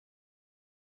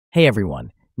Hey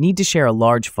everyone, need to share a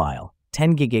large file,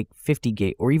 10 gig, 50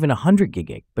 gig, or even 100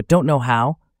 gig, but don't know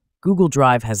how? Google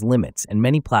Drive has limits and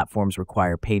many platforms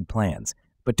require paid plans.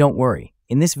 But don't worry,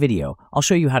 in this video, I'll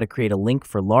show you how to create a link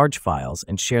for large files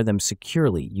and share them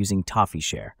securely using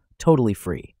ToffeeShare, totally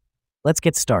free. Let's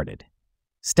get started.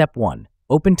 Step 1.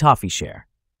 Open ToffeeShare.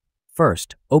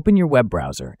 First, open your web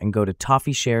browser and go to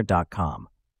ToffeeShare.com.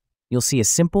 You'll see a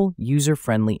simple,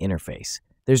 user-friendly interface.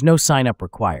 There's no sign-up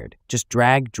required. Just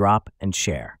drag, drop, and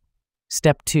share.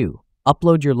 Step 2.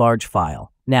 Upload your large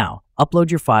file. Now, upload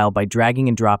your file by dragging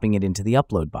and dropping it into the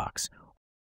upload box.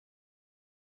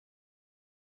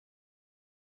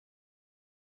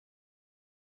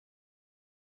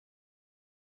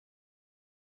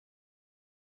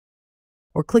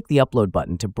 Or click the upload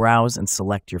button to browse and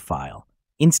select your file.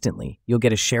 Instantly, you'll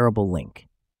get a shareable link.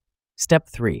 Step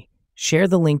 3. Share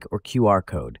the link or QR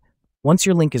code. Once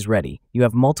your link is ready, you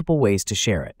have multiple ways to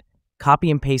share it. Copy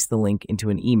and paste the link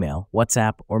into an email,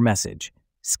 WhatsApp, or message.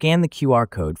 Scan the QR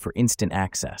code for instant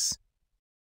access.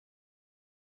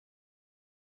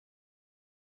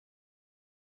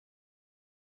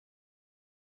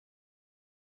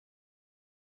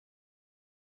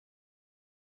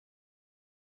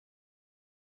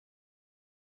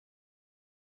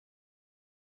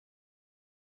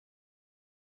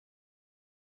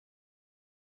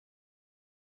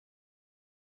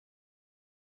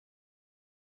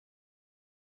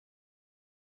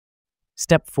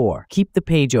 Step 4. Keep the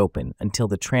page open until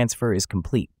the transfer is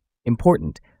complete.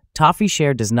 Important,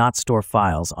 ToffeeShare does not store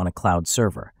files on a cloud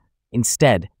server.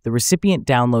 Instead, the recipient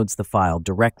downloads the file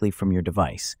directly from your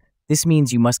device. This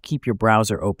means you must keep your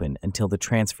browser open until the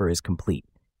transfer is complete.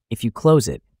 If you close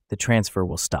it, the transfer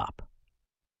will stop.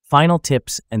 Final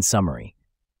tips and summary.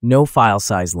 No file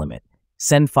size limit.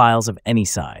 Send files of any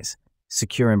size.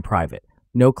 Secure and private.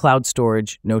 No cloud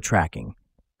storage, no tracking.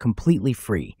 Completely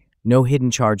free. No hidden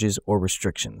charges or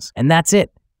restrictions. And that's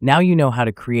it. Now you know how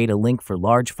to create a link for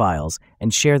large files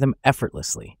and share them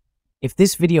effortlessly. If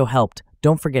this video helped,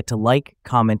 don't forget to like,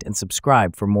 comment, and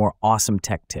subscribe for more awesome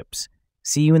tech tips.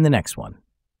 See you in the next one.